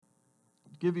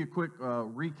give you a quick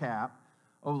recap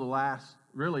over the last,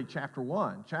 really, chapter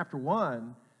 1. Chapter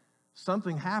 1,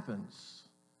 something happens,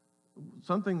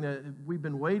 something that we've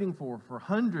been waiting for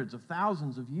hundreds of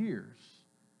thousands of years.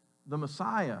 The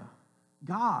Messiah,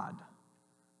 God,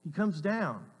 he comes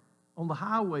down on the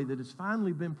highway that has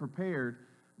finally been prepared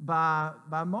by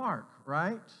Mark,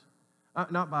 right?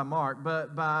 Not by Mark,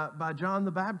 but by John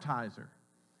the Baptizer.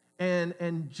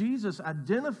 And Jesus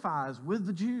identifies with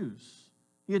the Jews.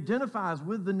 He identifies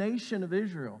with the nation of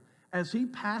Israel as he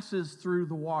passes through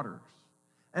the waters,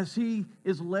 as he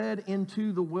is led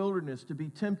into the wilderness to be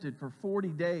tempted for 40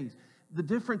 days. The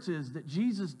difference is that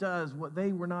Jesus does what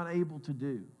they were not able to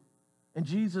do. And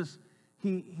Jesus,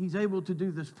 he's able to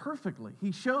do this perfectly.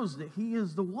 He shows that he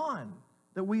is the one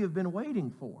that we have been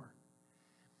waiting for.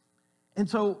 And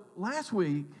so last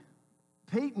week,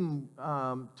 Peyton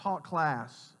taught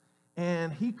class,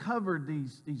 and he covered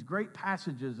these great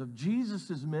passages of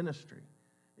Jesus' ministry.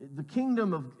 The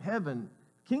kingdom of heaven,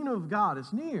 the kingdom of God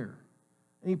is near.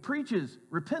 And he preaches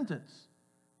repentance.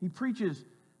 He preaches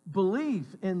belief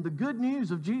in the good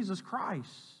news of Jesus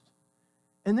Christ.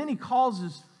 And then he calls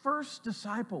his first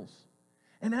disciples.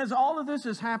 And as all of this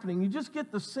is happening, you just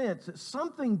get the sense that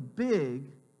something big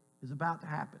is about to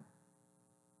happen.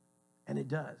 And it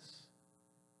does.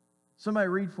 Somebody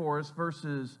read for us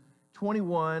verses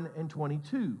 21 and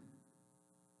 22.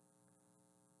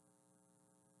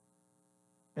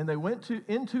 And they went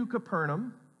into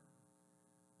Capernaum,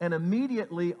 and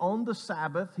immediately on the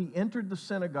Sabbath he entered the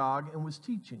synagogue and was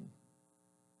teaching.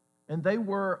 And they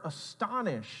were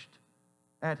astonished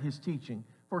at his teaching,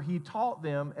 for he taught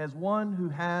them as one who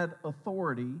had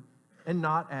authority and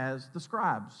not as the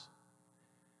scribes.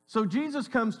 So Jesus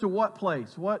comes to what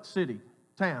place? What city?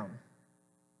 Town?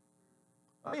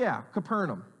 Oh yeah,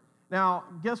 Capernaum. Now,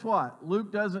 guess what?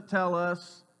 Luke doesn't tell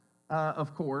us,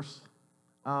 of course,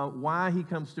 why he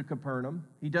comes to Capernaum.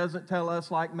 He doesn't tell us,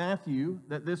 like Matthew,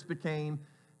 that this became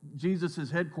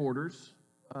Jesus' headquarters.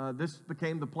 This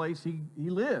became the place he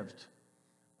lived.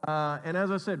 And as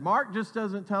I said, Mark just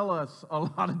doesn't tell us a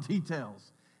lot of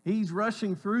details. He's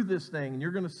rushing through this thing, and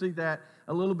you're going to see that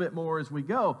a little bit more as we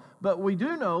go. But we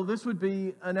do know this would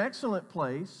be an excellent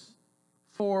place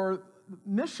for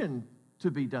mission to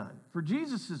be done, for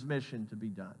Jesus' mission to be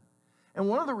done. And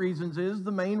one of the reasons is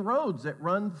the main roads that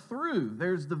run through.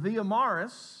 There's the Via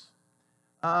Maris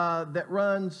that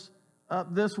runs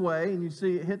up this way, and you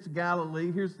see it hits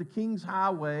Galilee. Here's the King's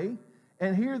Highway,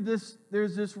 and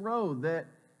there's this road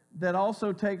that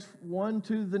also takes one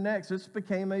to the next. This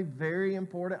became a very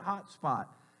important hotspot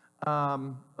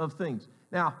of things.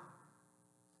 Now,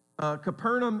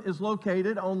 Capernaum is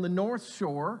located on the north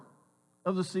shore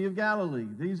of the Sea of Galilee.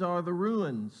 These are the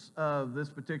ruins of this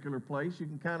particular place. You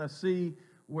can kind of see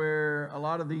where a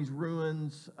lot of these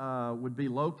ruins would be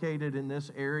located in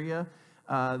this area.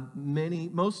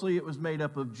 Mostly it was made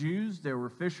up of Jews. There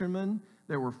were fishermen,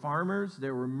 there were farmers,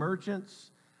 there were merchants,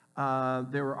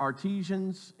 there were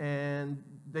artisans, and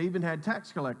they even had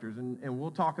tax collectors. And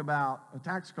we'll talk about a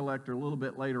tax collector a little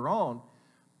bit later on.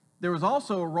 There was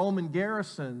also a Roman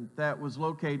garrison that was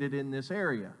located in this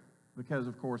area, because,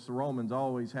 of course, the Romans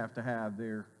always have to have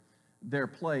their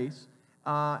place.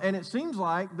 And it seems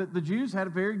like that the Jews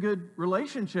had very good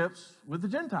relationships with the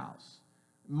Gentiles.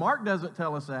 Mark doesn't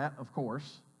tell us that, of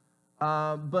course,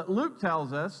 but Luke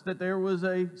tells us that there was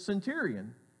a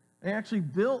centurion. They actually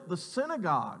built the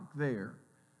synagogue there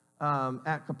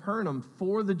at Capernaum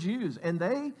for the Jews. And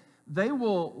they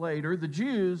will later, the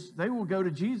Jews, they will go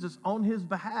to Jesus on his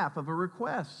behalf of a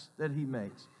request that he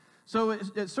makes. So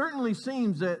it certainly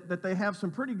seems that they have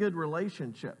some pretty good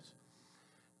relationships.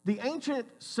 The ancient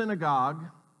synagogue,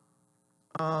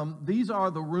 these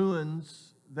are the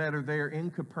ruins that are there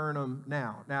in Capernaum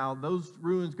now. Now, those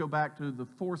ruins go back to the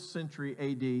 4th century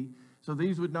A.D., so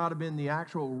these would not have been the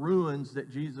actual ruins that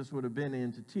Jesus would have been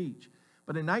in to teach.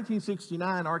 But in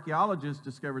 1969, archaeologists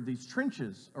discovered these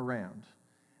trenches around,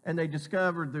 and they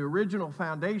discovered the original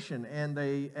foundation, and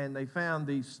they found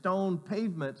these stone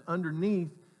pavements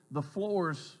underneath the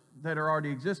floors that are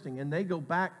already existing, and they go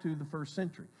back to the 1st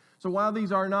century. So while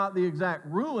these are not the exact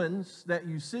ruins that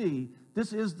you see,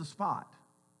 this is the spot.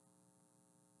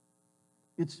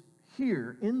 It's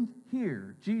here, in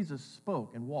here, Jesus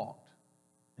spoke and walked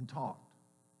and talked.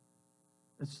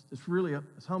 It's really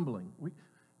it's humbling.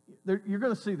 You're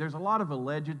going to see there's a lot of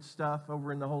alleged stuff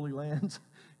over in the Holy Lands.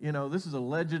 You know, this is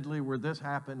allegedly where this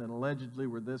happened and allegedly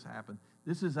where this happened.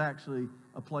 This is actually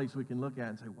a place we can look at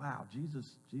and say, wow,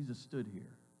 Jesus stood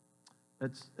here.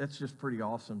 That's just pretty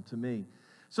awesome to me.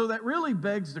 So that really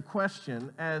begs the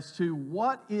question as to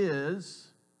what is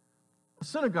a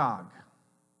synagogue?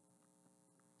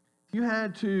 If you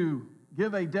had to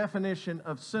give a definition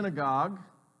of synagogue.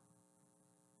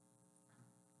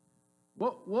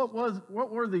 What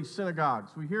were these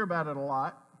synagogues? We hear about it a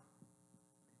lot.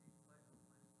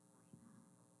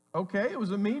 Okay, it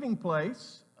was a meeting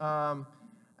place.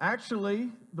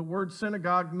 Actually, the word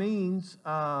synagogue means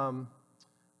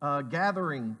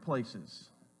gathering places.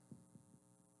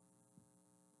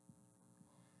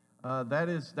 That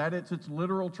is its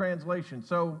literal translation.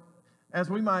 So, as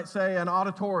we might say, an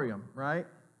auditorium, right?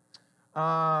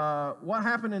 What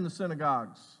happened in the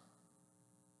synagogues?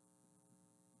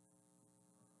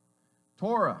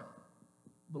 Torah,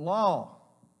 the law,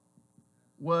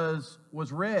 was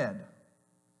read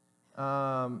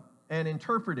and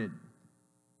interpreted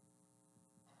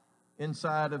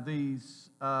inside of these,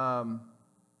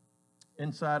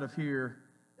 inside of here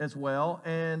as well.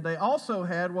 And they also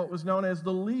had what was known as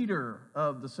the leader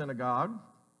of the synagogue.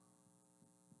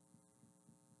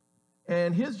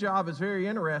 And his job is very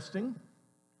interesting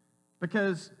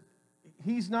because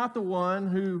he's not the one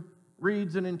who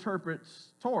reads and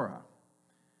interprets Torah.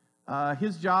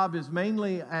 His job is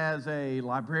mainly as a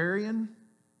librarian,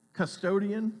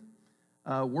 custodian,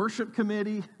 worship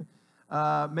committee,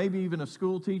 maybe even a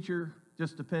school teacher,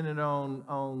 just depending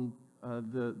on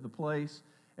the place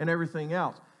and everything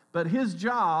else. But his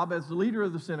job as the leader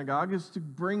of the synagogue is to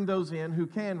bring those in who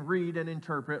can read and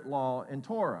interpret law and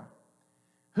Torah.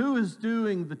 Who is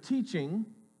doing the teaching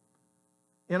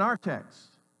in our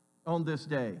text on this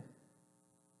day?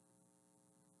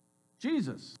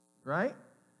 Jesus, right?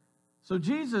 So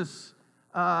Jesus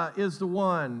is the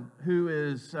one who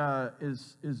is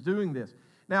doing this.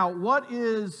 Now,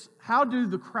 how do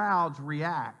the crowds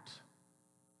react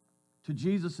to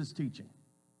Jesus' teaching?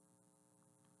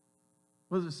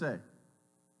 What does it say?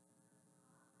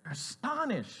 They're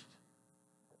astonished.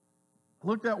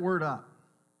 Look that word up.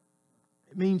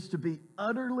 It means to be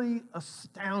utterly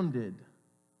astounded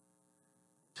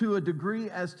to a degree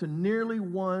as to nearly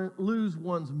lose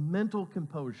one's mental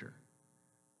composure.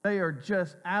 They are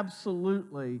just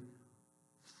absolutely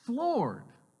floored.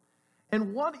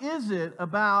 And what is it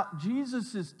about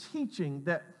Jesus' teaching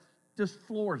that just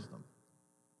floors them?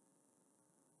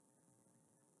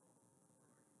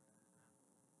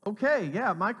 Okay,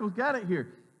 yeah, Michael's got it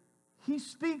here. He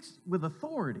speaks with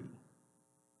authority.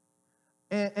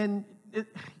 And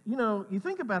you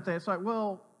think about that, it's like,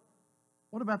 well,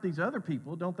 what about these other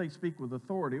people? Don't they speak with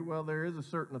authority? Well, there is a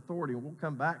certain authority, and we'll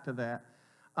come back to that.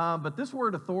 But this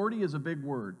word authority is a big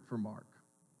word for Mark.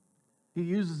 He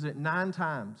uses it 9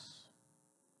 times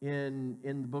in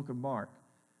the book of Mark.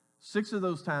 6 of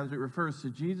those times it refers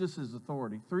to Jesus'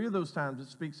 authority. 3 of those times it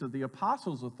speaks of the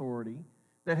apostles' authority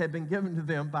that had been given to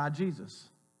them by Jesus.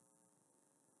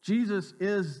 Jesus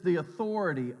is the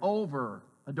authority over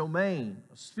a domain,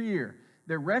 a sphere.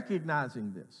 They're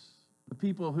recognizing this, the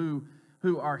people who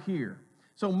are here.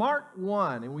 So Mark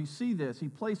 1, and we see this, he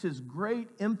places great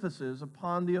emphasis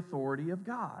upon the authority of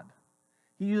God.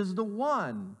 He is the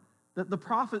one that the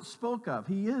prophets spoke of.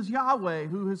 He is Yahweh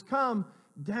who has come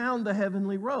down the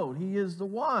heavenly road. He is the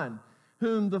one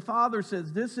whom the Father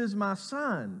says, "This is my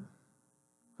Son,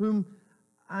 whom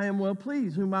I am well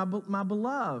pleased, whom my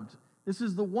beloved." This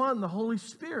is the one, the Holy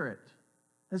Spirit,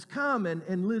 has come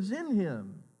and lives in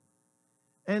him.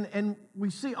 And we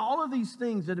see all of these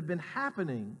things that have been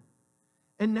happening.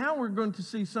 And now we're going to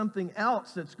see something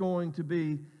else that's going to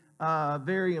be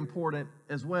very important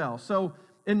as well. So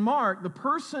in Mark, the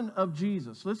person of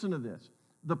Jesus, listen to this.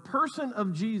 The person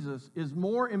of Jesus is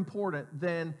more important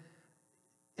than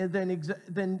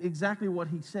exactly what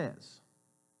he says.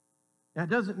 Now, it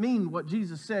doesn't mean what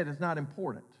Jesus said is not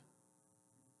important.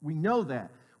 We know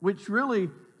that, which really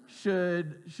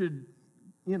should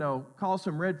cause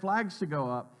some red flags to go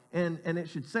up, and it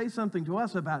should say something to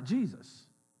us about Jesus.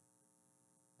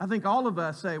 I think all of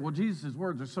us say, well, Jesus'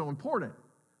 words are so important.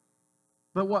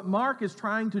 But what Mark is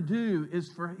trying to do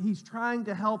is he's trying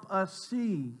to help us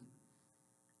see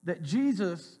that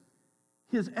Jesus,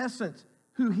 his essence,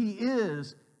 who he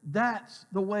is, that's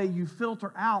the way you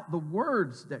filter out the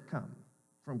words that come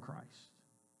from Christ.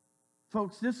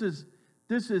 Folks, this is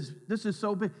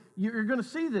so big. You're going to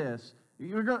see this.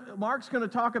 Mark's going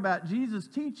to talk about Jesus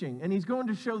teaching, and he's going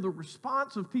to show the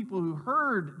response of people who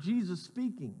heard Jesus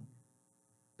speaking.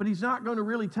 But he's not going to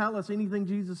really tell us anything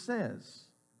Jesus says.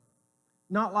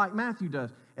 Not like Matthew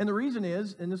does. And the reason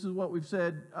is, and this is what we've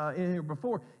said in here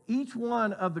before, each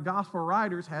one of the gospel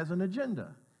writers has an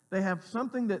agenda. They have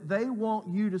something that they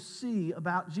want you to see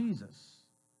about Jesus.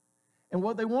 And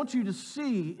what they want you to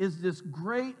see is this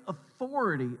great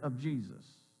authority of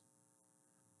Jesus.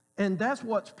 And that's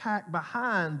what's packed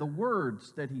behind the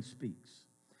words that he speaks.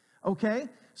 Okay?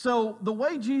 So the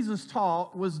way Jesus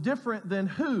taught was different than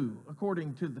who,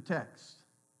 according to the text?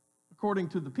 According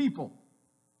to the people.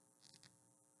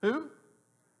 Who?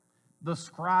 The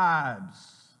scribes.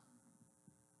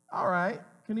 All right.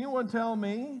 Can anyone tell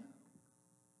me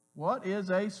what is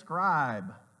a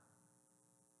scribe?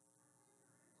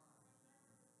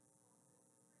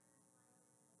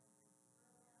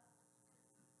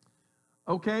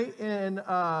 Okay, and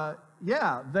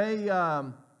yeah, they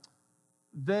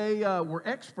were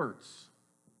experts,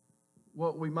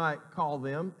 what we might call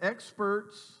them,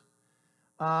 experts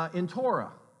in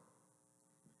Torah.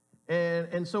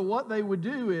 And so what they would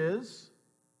do is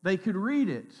they could read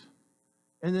it,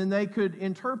 and then they could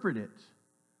interpret it.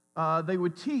 They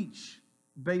would teach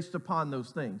based upon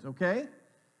those things, okay?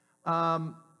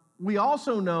 We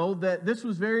also know that this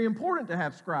was very important to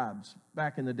have scribes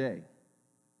back in the day,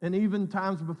 and even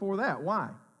times before that. Why?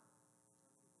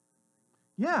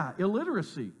 Yeah,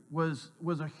 illiteracy was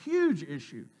a huge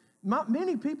issue. Not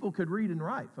many people could read and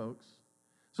write, folks.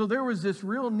 So there was this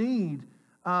real need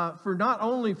for not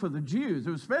only for the Jews, it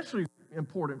was especially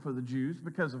important for the Jews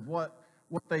because of what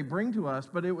they bring to us,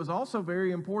 but it was also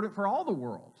very important for all the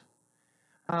world.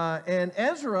 And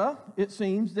Ezra, it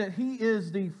seems that he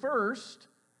is the first,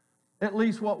 at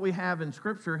least what we have in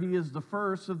Scripture, he is the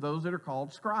first of those that are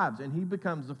called scribes, and he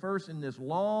becomes the first in this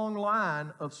long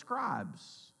line of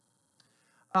scribes.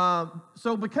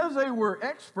 So because they were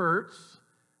experts,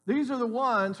 these are the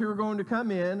ones who are going to come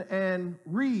in and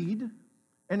read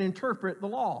and interpret the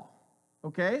law,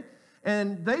 okay?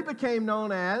 And they became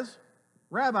known as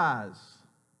rabbis.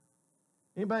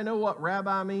 Anybody know what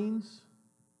rabbi means?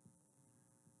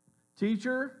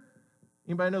 Teacher?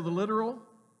 Anybody know the literal?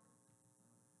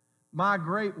 My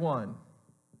great one.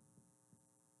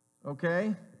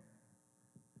 Okay?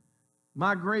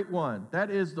 My great one.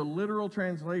 That is the literal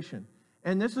translation.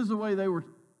 And this is the way they were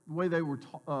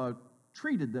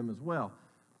treated them as well.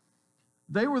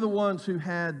 They were the ones who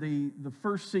had the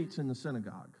first seats in the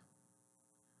synagogue.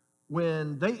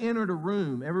 When they entered a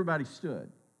room, everybody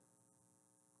stood.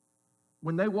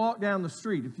 When they walked down the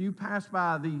street, if you pass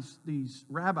by these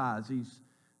rabbis,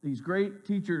 these great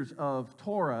teachers of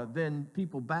Torah, then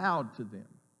people bowed to them.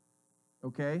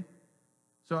 Okay?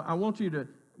 So I want you to,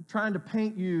 I'm trying to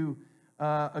paint you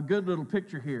a good little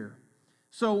picture here.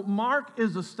 So Mark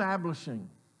is establishing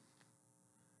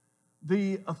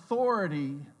the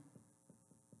authority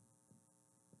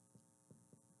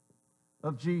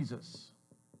of Jesus.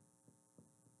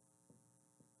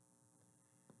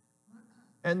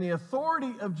 And the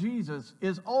authority of Jesus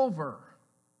is over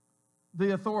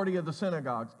the authority of the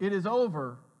synagogues. It is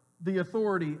over the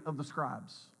authority of the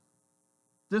scribes.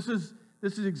 This is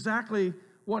exactly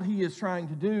what he is trying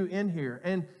to do in here.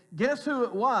 And guess who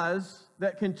it was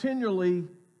that continually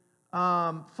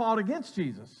fought against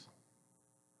Jesus?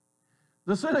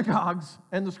 The synagogues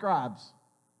and the scribes.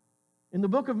 In the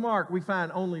book of Mark, we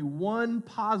find only one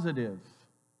positive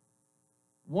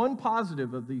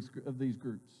of these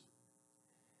groups.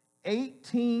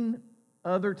 18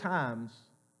 other times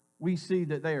we see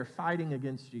that they are fighting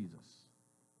against Jesus.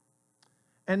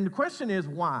 And the question is,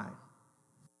 why?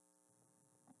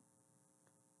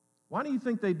 Why do you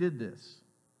think they did this?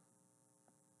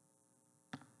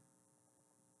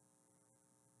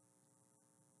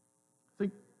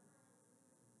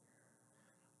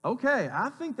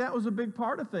 I think that was a big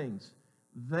part of things.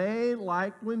 They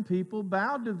liked when people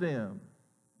bowed to them.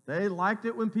 They liked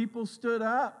it when people stood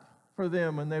up for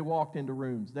them when they walked into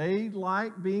rooms. They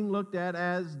liked being looked at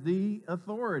as the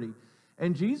authority.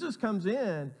 And Jesus comes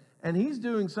in, and he's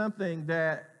doing something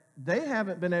that they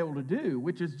haven't been able to do,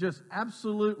 which is just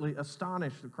absolutely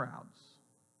astonish the crowds.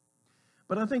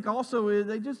 But I think also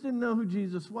they just didn't know who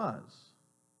Jesus was.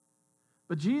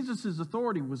 But Jesus'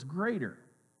 authority was greater.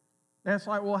 And it's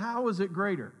like, well, how is it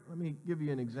greater? Let me give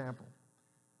you an example.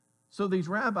 So these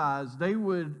rabbis, they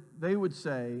would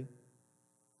say,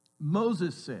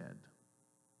 Moses said.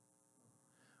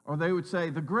 Or they would say,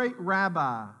 the great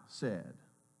rabbi said,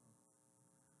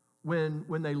 when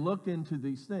they looked into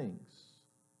these things.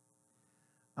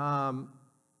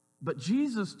 But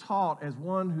Jesus taught as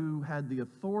one who had the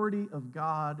authority of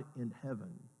God in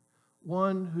heaven,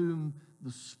 one whom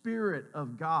the Spirit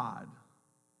of God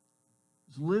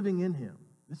was living in him.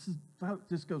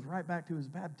 This goes right back to his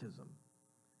baptism.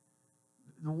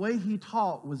 The way he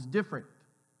taught was different.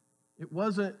 It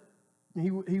wasn't,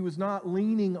 he was not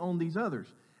leaning on these others.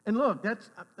 And look,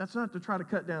 that's not to try to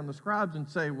cut down the scribes and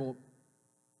say, well,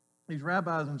 these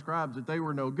rabbis and scribes, that they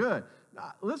were no good.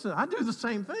 Listen, I do the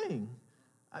same thing.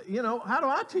 How do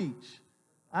I teach?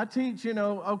 I teach,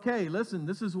 okay, listen,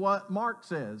 this is what Mark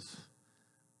says.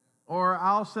 Or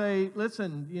I'll say,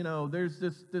 listen, there's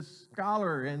this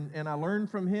scholar, and I learned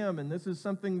from him, and this is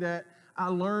something that I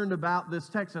learned about this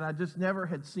text that I just never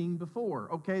had seen before.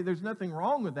 Okay, there's nothing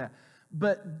wrong with that.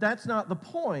 But that's not the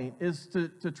point, is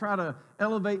to try to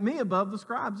elevate me above the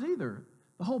scribes either.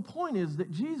 The whole point is that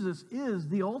Jesus is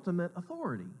the ultimate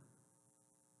authority.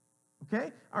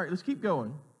 Okay? All right, let's keep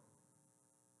going.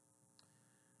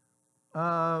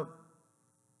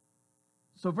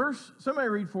 Somebody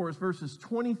read for us verses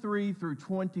 23 through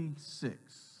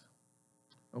 26.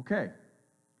 Okay.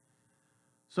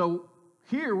 So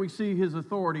here we see his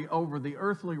authority over the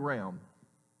earthly realm.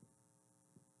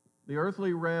 The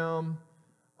earthly realm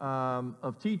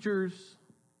of teachers,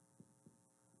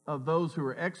 of those who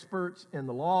are experts in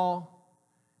the law.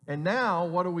 And now,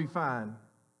 what do we find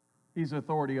he's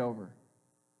authority over?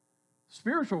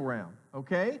 Spiritual realm,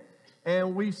 okay?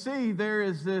 And we see there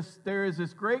is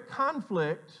this great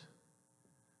conflict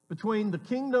between the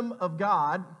kingdom of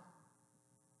God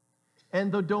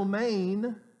and the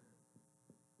domain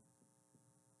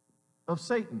of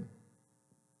Satan.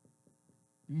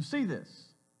 Do you see this?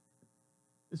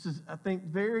 This is, I think,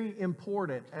 very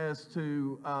important as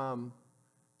to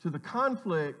the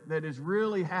conflict that is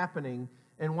really happening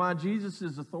and why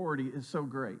Jesus' authority is so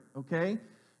great, okay?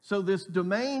 So this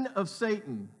domain of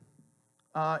Satan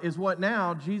is what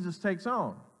now Jesus takes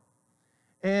on.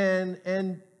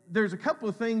 And there's a couple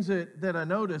of things that I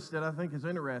noticed that I think is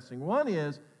interesting. One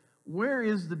is, where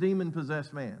is the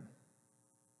demon-possessed man?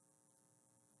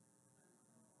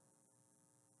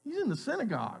 He's in the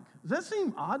synagogue. Does that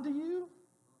seem odd to you?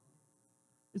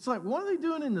 It's like, what are they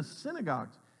doing in the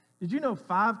synagogues? Did you know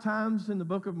 5 times in the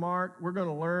book of Mark, we're going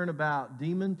to learn about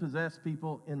demon-possessed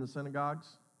people in the synagogues?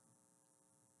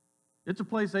 It's a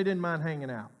place they didn't mind hanging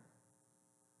out.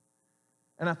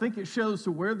 And I think it shows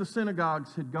to where the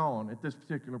synagogues had gone at this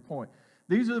particular point.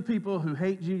 These are the people who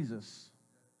hate Jesus.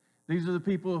 These are the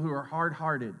people who are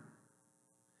hard-hearted.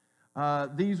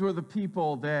 These were the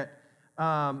people that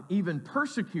even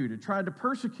tried to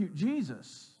persecute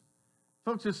Jesus.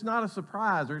 Folks, it's not a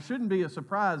surprise, or it shouldn't be a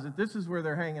surprise, that this is where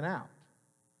they're hanging out.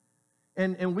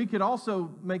 And we could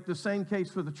also make the same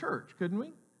case for the church, couldn't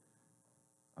we?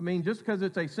 I mean, just because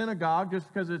it's a synagogue, just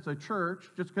because it's a church,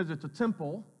 just because it's a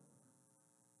temple,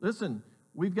 listen,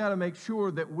 we've got to make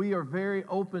sure that we are very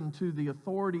open to the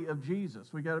authority of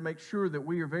Jesus. We've got to make sure that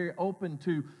we are very open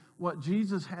to what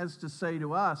Jesus has to say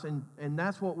to us, and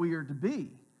that's what we are to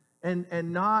be.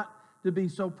 And not to be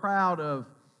so proud of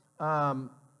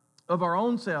our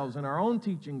own selves and our own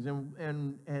teachings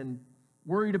and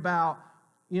worried about,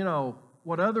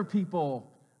 what other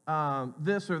people,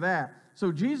 this or that.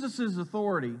 So Jesus'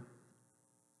 authority,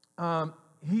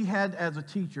 he had as a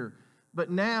teacher. But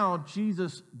now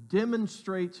Jesus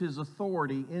demonstrates his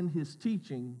authority in his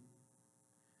teaching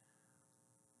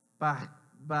by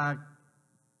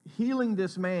healing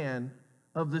this man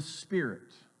of this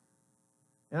spirit.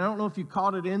 And I don't know if you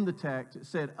caught it in the text. It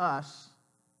said us,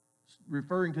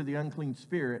 referring to the unclean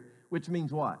spirit, which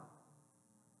means what?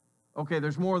 Okay,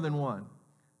 there's more than one.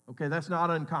 Okay, that's not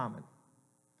uncommon.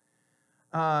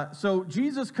 So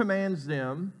Jesus commands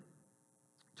them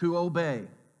to obey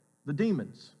the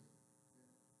demons.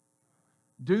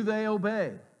 Do they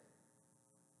obey?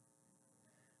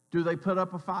 Do they put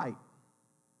up a fight?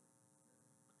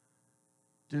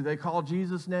 Do they call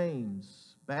Jesus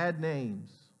names, bad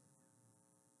names?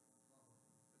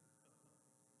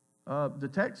 The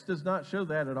text does not show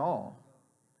that at all.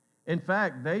 In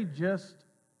fact, they just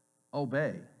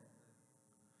obey.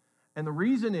 And the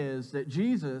reason is that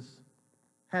Jesus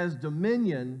has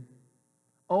dominion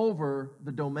over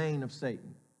the domain of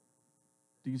Satan.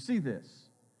 Do you see this?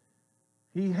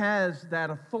 He has that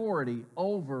authority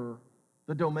over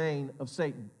the domain of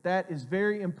Satan. That is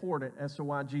very important as to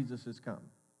why Jesus has come.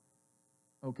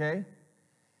 Okay?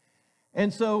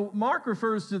 And so Mark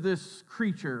refers to this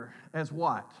creature as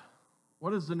what?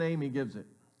 What is the name he gives it?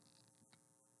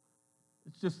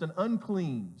 It's just an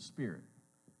unclean spirit.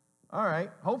 All right.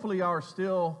 Hopefully y'all are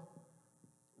still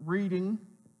reading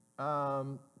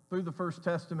through the First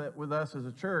Testament with us as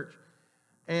a church.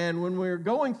 And when we're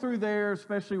going through there,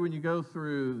 especially when you go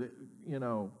through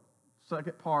the,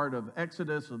 second part of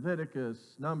Exodus,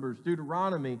 Leviticus, Numbers,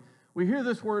 Deuteronomy, we hear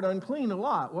this word unclean a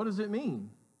lot. What does it mean?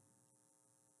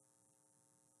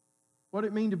 What does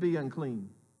it mean to be unclean?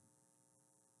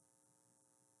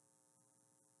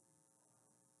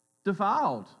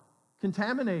 Defiled,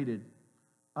 contaminated,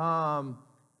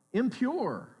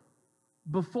 impure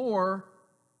before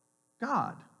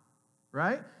God,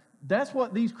 right? That's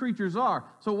what these creatures are.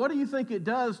 So what do you think it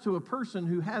does to a person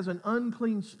who has an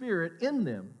unclean spirit in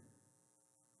them?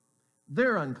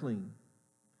 They're unclean.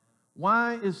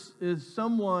 Why is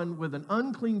someone with an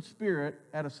unclean spirit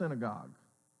at a synagogue?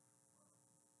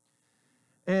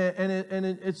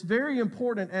 It's very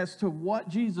important as to what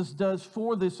Jesus does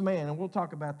for this man, and we'll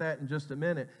talk about that in just a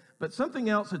minute. But something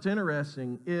else that's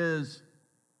interesting is,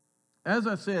 as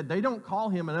I said, they don't call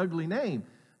him an ugly name,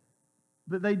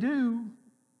 but they do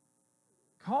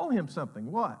call him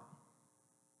something. What?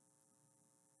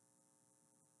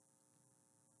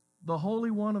 The Holy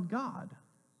One of God.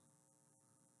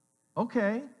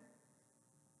 Okay.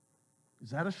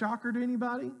 Is that a shocker to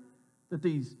anybody? That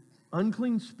these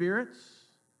unclean spirits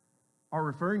are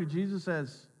referring to Jesus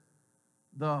as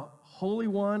the Holy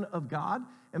One of God?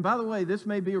 And by the way, this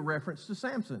may be a reference to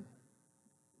Samson.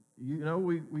 You know,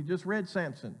 we just read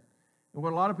Samson. And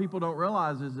what a lot of people don't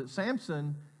realize is that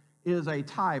Samson is a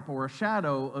type or a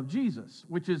shadow of Jesus,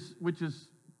 which is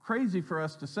crazy for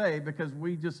us to say, because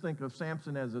we just think of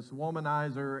Samson as this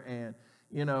womanizer, and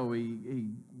you know,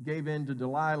 he gave in to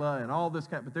Delilah and all this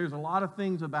kind. But there's a lot of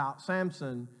things about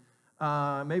Samson.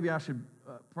 Maybe I should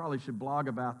probably should blog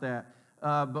about that.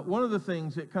 But one of the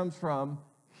things that comes from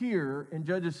here in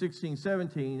Judges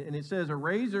 16:17, and it says, "A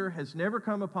razor has never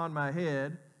come upon my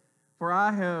head, for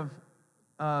I have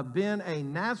been a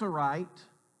Nazirite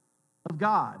of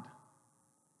God."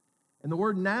 And the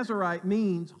word Nazirite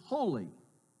means holy,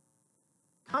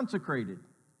 consecrated,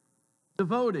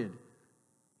 devoted.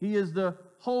 He is the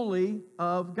holy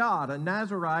of God, a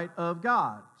Nazirite of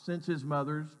God, since his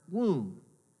mother's womb.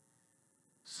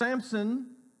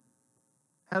 Samson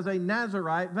has a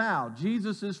Nazirite vow.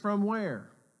 Jesus is from where?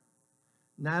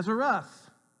 Nazareth.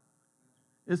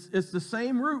 It's the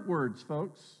same root words,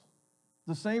 folks.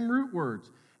 The same root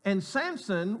words. And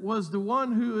Samson was the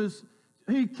one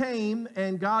he came,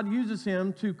 and God uses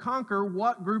him to conquer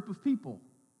what group of people?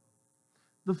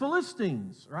 The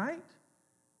Philistines, right?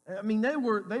 I mean, they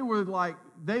were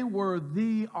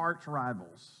the arch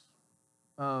rivals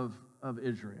of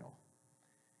Israel.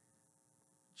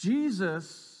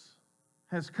 Jesus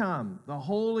has come, the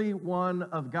Holy One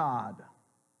of God.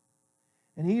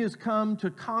 And he has come to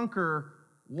conquer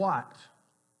what?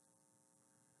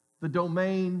 The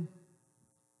domain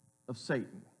of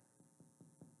Satan.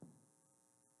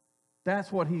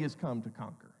 That's what he has come to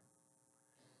conquer.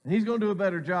 And he's going to do a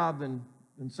better job than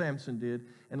Samson did.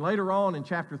 And later on in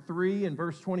chapter 3 and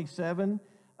verse 27,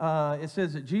 it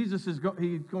says that Jesus he's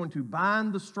going to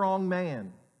bind the strong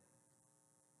man.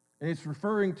 And it's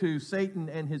referring to Satan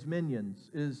and his minions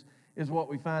is what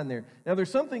we find there. Now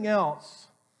there's something else.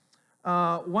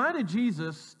 Why did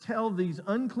Jesus tell these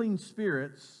unclean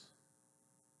spirits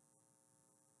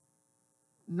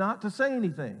not to say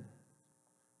anything?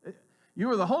 You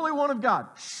are the Holy One of God.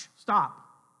 Shh, stop.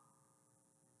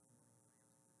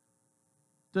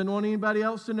 Doesn't want anybody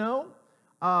else to know?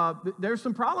 There's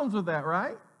some problems with that,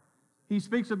 right? He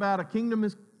speaks about a kingdom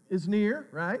is near,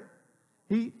 right?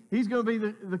 He's going to be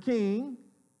the king.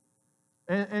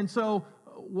 And so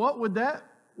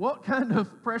what kind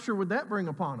of pressure would that bring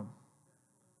upon him?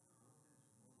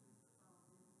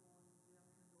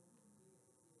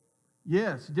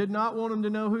 Yes, did not want him to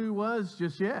know who he was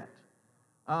just yet.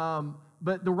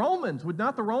 But the Romans, would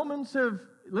not the Romans have,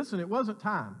 listen, it wasn't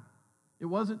time. It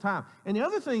wasn't time. And the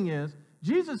other thing is,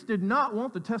 Jesus did not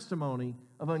want the testimony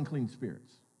of unclean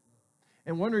spirits.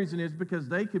 And one reason is because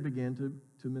they could begin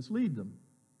to mislead them,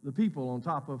 the people, on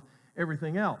top of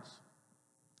everything else.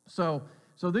 So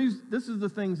this is the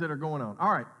things that are going on.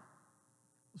 All right,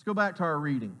 let's go back to our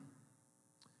reading.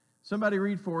 Somebody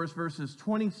read for us verses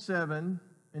 27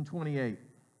 and 28.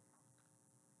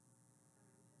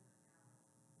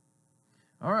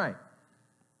 All right.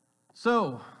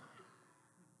 So,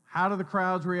 how do the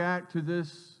crowds react to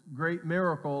this great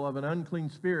miracle of an unclean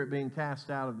spirit being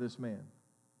cast out of this man?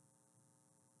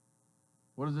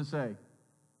 What does it say?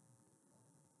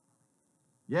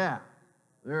 Yeah,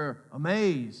 they're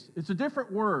amazed. It's a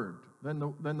different word than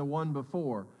the one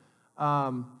before.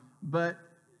 But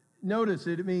notice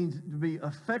it means to be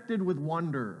affected with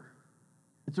wonder.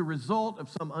 It's a result of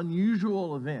some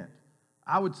unusual event.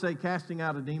 I would say casting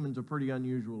out a demon is a pretty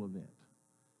unusual event.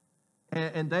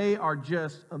 And they are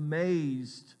just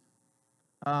amazed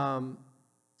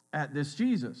at this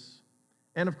Jesus.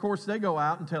 And of course, they go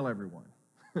out and tell everyone.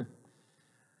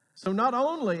 So not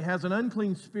only has an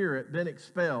unclean spirit been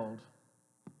expelled,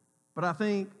 but I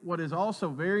think what is also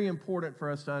very important for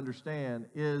us to understand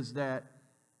is that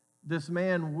this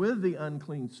man with the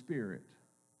unclean spirit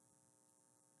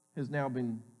has now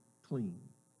been clean.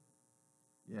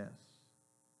 Yes,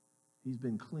 he's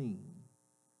been clean.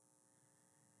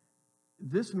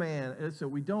 This man, so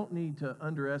we don't need to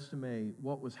underestimate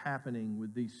what was happening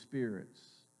with these spirits.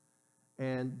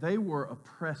 And they were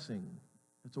oppressing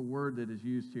It's a word that is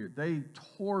used here. They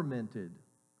tormented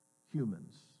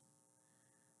humans.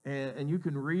 And you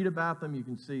can read about them. You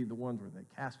can see the ones where they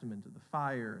cast them into the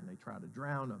fire and they try to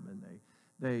drown them, and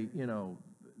they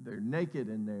they're naked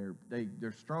and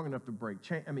they're strong enough to break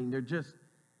chains. I mean, they're just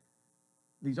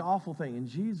these awful things. And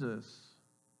Jesus,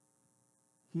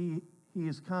 he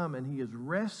has come and he has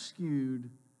rescued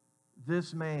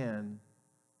this man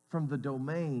from the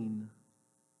domain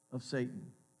of Satan.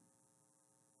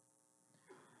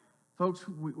 Folks,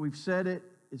 we've said it,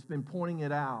 it's been pointing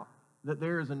it out, that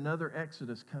there is another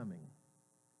Exodus coming.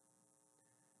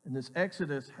 And this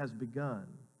Exodus has begun.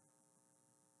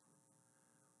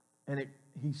 And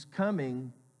he's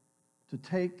coming to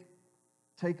take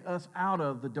us out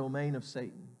of the domain of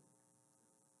Satan.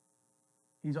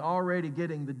 He's already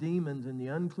getting the demons and the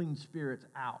unclean spirits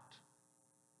out.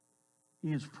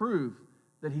 He has proved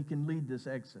that he can lead this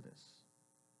Exodus.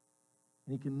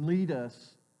 And he can lead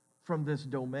us from this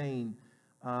domain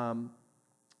of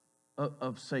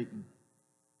Satan.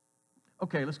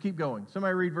 Okay, let's keep going.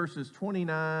 Somebody read verses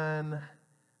 29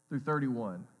 through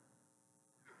 31.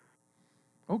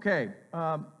 Okay,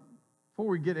 before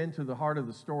we get into the heart of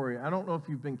the story, I don't know if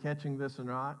you've been catching this or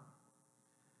not.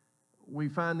 We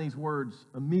find these words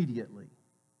immediately.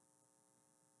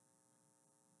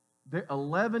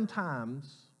 11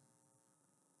 times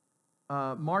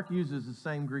Mark uses the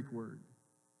same Greek word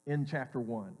in chapter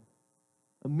 1.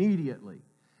 Immediately.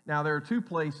 Now, there are two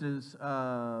places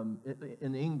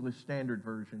in the English Standard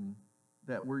Version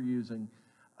that we're using.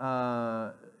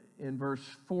 In verse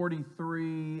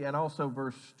 43 and also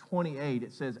verse 28,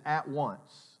 it says at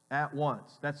once. At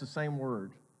once. That's the same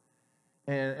word.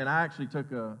 And I actually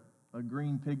took a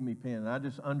green pygmy pen, and I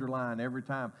just underline every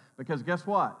time. Because guess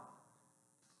what?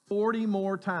 40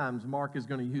 more times Mark is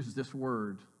going to use this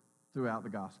word throughout the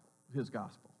gospel, his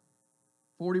gospel.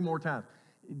 40 more times.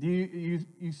 Do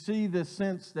you see the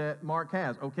sense that Mark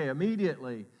has? Okay,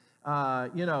 immediately,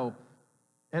 and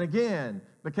again,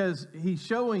 because he's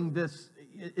showing this,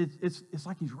 it's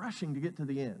like he's rushing to get to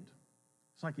the end.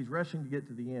 It's like he's rushing to get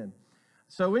to the end.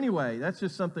 So anyway, that's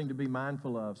just something to be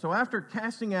mindful of. So after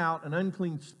casting out an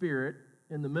unclean spirit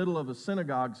in the middle of a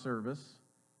synagogue service,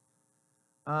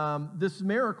 this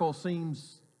miracle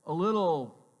seems a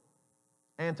little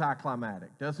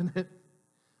anticlimactic, doesn't it?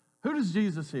 Who does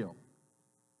Jesus heal?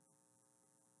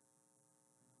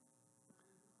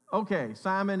 Okay,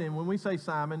 Simon, and when we say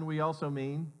Simon, we also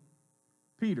mean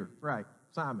Peter, right?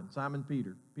 Simon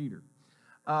Peter.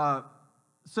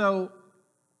 So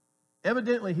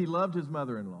evidently he loved his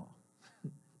mother-in-law.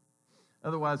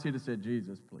 Otherwise he'd have said,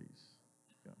 Jesus, please.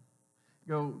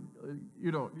 Go,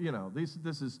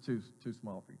 this is too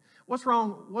small for you. What's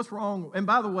wrong? And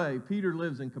by the way, Peter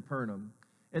lives in Capernaum,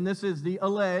 and this is the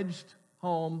alleged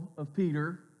home of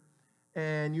Peter.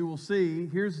 And you will see,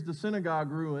 here's the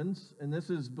synagogue ruins, and this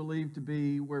is believed to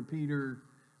be where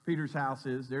Peter's house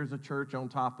is. There's a church on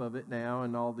top of it now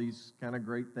and all these kind of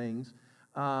great things.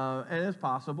 And it's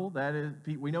possible that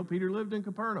we know Peter lived in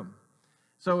Capernaum.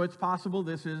 So it's possible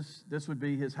this would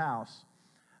be his house.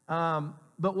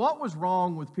 But what was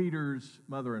wrong with Peter's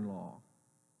mother-in-law?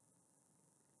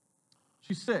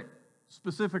 She's sick,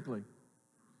 specifically.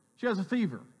 She has a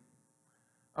fever.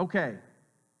 Okay.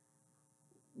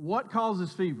 What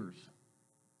causes fevers?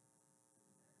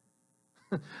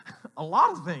 A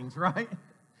lot of things, right?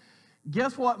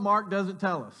 Guess what Mark doesn't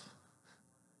tell us?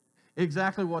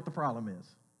 Exactly what the problem is.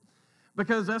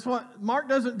 Because that's what, Mark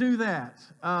doesn't do that.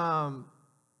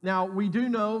 Now, we do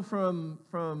know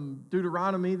from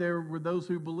Deuteronomy, there were those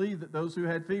who believed that those who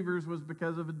had fevers was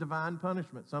because of a divine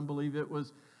punishment. Some believe it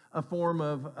was a form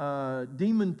of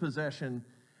demon possession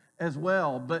as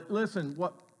well. But listen,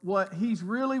 what he's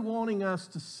really wanting us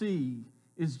to see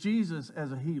is Jesus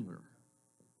as a healer,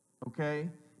 okay?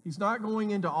 He's not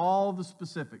going into all the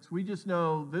specifics. We just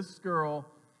know this girl,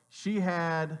 she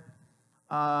had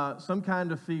some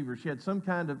kind of fever. She had some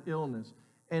kind of illness.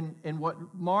 And what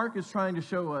Mark is trying to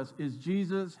show us is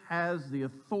Jesus has the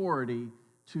authority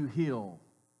to heal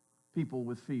people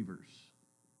with fevers,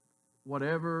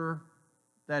 whatever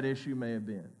that issue may have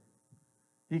been.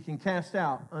 He can cast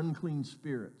out unclean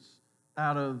spirits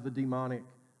out of the demonic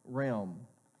realm.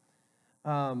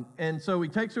 And so he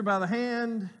takes her by the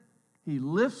hand. He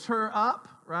lifts her up,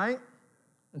 right?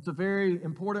 It's a very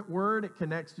important word. It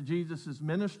connects to Jesus'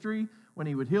 ministry when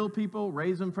he would heal people,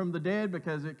 raise them from the dead,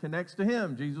 because it connects to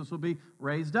him. Jesus will be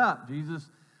raised up. Jesus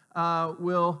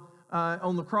will,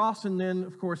 on the cross, and then,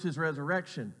 of course, his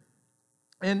resurrection.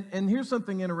 And here's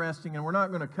something interesting, and we're not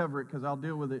going to cover it because I'll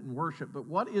deal with it in worship, but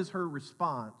what is her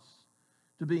response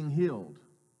to being healed?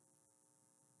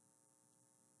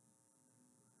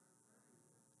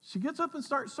 she gets up and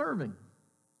starts serving.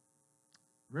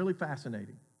 Really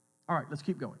fascinating. All right, let's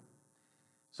keep going.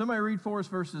 Somebody read for us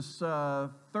verses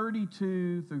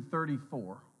 32 through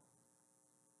 34.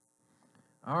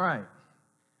 All right.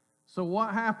 So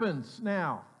what happens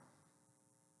now?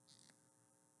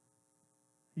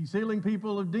 He's healing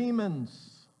people of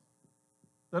demons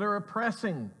that are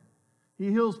oppressing. He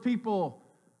heals people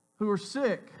who are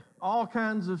sick, all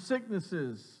kinds of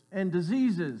sicknesses and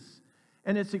diseases.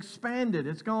 And it's expanded.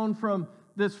 It's gone from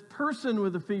this person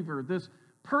with a fever, this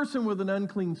person with an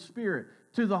unclean spirit,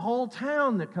 to the whole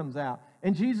town that comes out.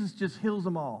 And Jesus just heals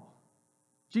them all.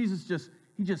 He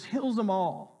just heals them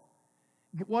all.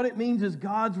 What it means is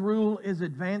God's rule is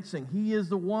advancing. He is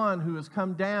the one who has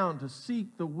come down to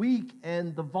seek the weak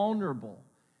and the vulnerable.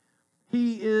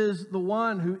 He is the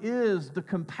one who is the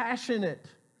compassionate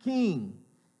king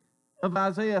of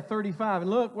Isaiah 35.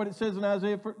 And look what it says in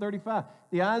Isaiah 35.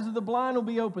 The eyes of the blind will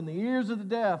be open, the ears of the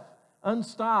deaf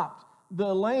unstopped,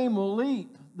 the lame will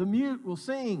leap, the mute will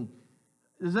sing.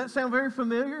 Does that sound very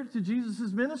familiar to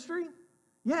Jesus' ministry?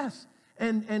 Yes.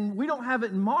 And we don't have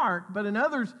it in Mark, but in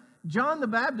others, John the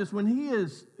Baptist, when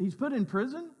he's put in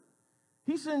prison,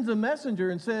 he sends a messenger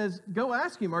and says, go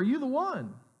ask him, are you the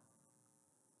one?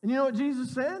 And you know what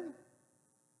Jesus said?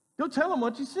 Go tell him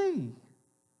what you see.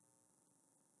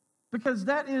 Because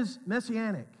that is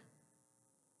messianic.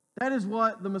 That is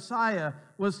what the Messiah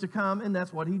was to come, and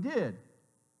that's what he did.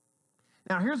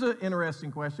 Now, here's an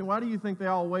interesting question. Why do you think they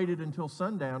all waited until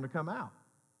sundown to come out?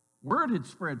 Word had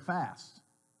spread fast.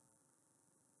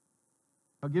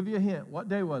 I'll give you a hint. What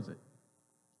day was it?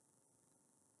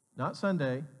 Not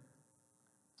Sunday.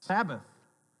 Sabbath.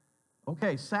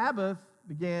 Okay, Sabbath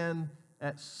began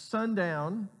at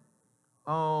sundown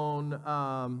on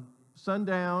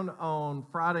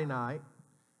Friday night,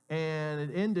 and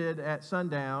it ended at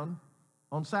sundown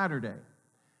on Saturday.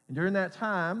 And during that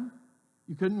time,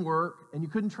 you couldn't work and you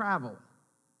couldn't travel.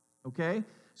 Okay?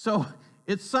 So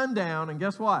it's sundown, and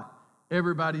guess what?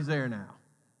 Everybody's there now.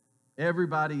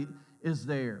 Everybody is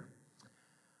there.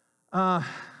 The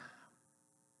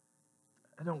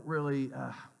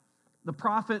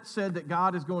prophet said that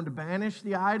God is going to banish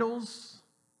the idols,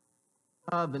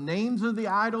 the names of the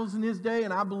idols in his day,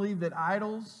 and I believe that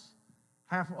idols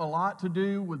have a lot to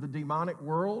do with the demonic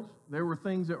world. There were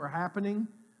things that were happening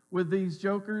with these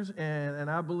jokers,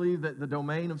 and I believe that the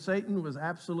domain of Satan was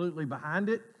absolutely behind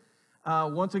it.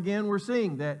 Once again, we're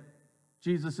seeing that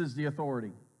Jesus is the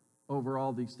authority over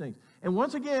all these things. And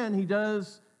once again, he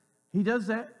does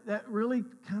that really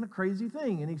kind of crazy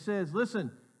thing. And he says,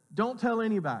 listen, don't tell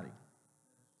anybody.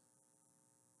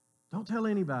 Don't tell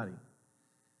anybody.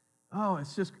 Oh,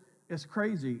 it's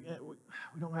crazy.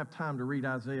 We don't have time to read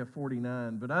Isaiah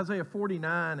 49, but Isaiah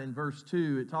 49 in verse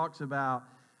 2, it talks about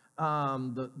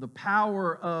the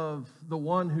power of the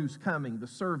one who's coming, the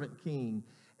servant king.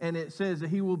 And it says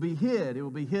that he will be hid. It will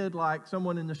be hid like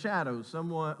someone in the shadows,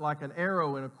 someone like an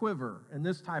arrow in a quiver, and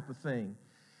this type of thing.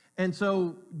 And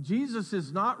so Jesus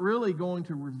is not really going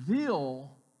to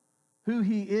reveal who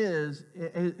he is.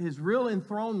 His real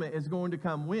enthronement is going to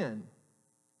come when?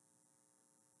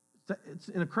 It's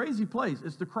in a crazy place.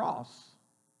 It's the cross.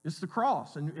 It's the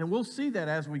cross. And we'll see that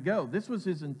as we go. This was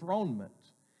his enthronement.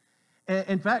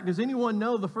 In fact, does anyone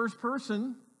know the first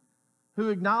person who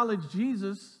acknowledged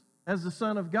Jesus as the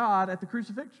Son of God at the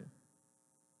crucifixion?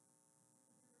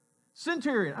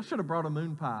 Centurion. I should have brought a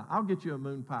moon pie. I'll get you a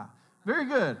moon pie. Very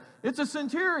good. It's a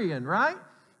centurion, right?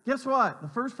 Guess what? The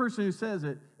first person who says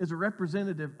it is a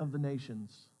representative of the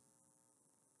nations.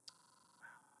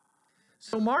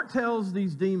 So Mark tells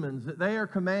these demons that they are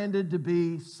commanded to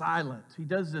be silent. He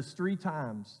does this 3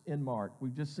 times in Mark.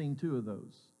 We've just seen 2 of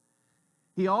those.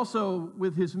 He also,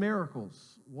 with his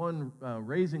miracles, one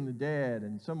raising the dead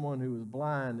and someone who was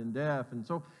blind and deaf. And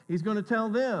so he's going to tell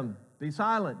them, be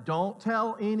silent. Don't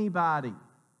tell anybody.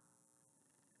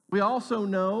 We also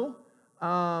know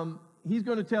he's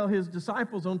going to tell his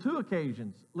disciples on 2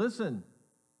 occasions, listen,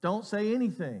 don't say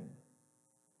anything.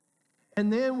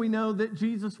 And then we know that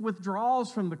Jesus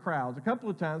withdraws from the crowds a couple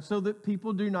of times so that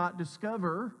people do not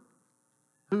discover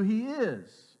who he is,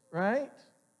 right?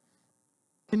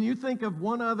 Can you think of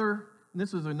one other, and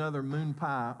this is another moon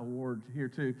pie award here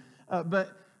too,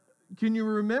 but can you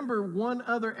remember one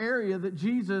other area that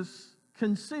Jesus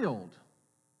concealed?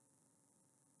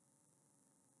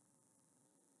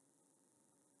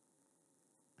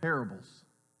 Parables.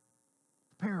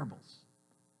 Parables.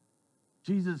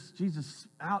 Jesus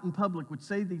out in public would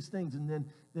say these things, and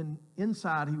then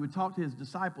inside he would talk to his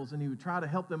disciples and he would try to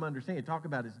help them understand. He'd talk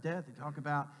about his death, he'd talk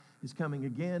about his coming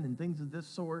again and things of this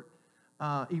sort.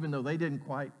 even though they didn't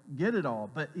quite get it all.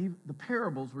 But the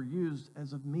parables were used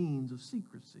as a means of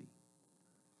secrecy.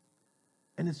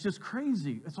 And it's just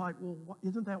crazy. It's like, well,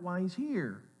 isn't that why he's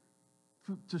here?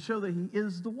 To show that he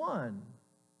is the one.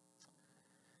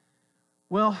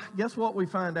 Well, guess what we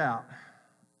find out?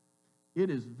 It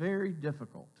is very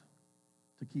difficult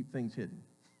to keep things hidden.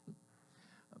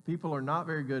 People are not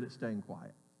very good at staying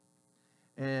quiet.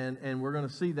 And we're going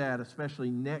to see that, especially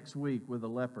next week with the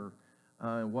leper,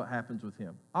 and what happens with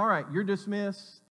him. All right, you're dismissed.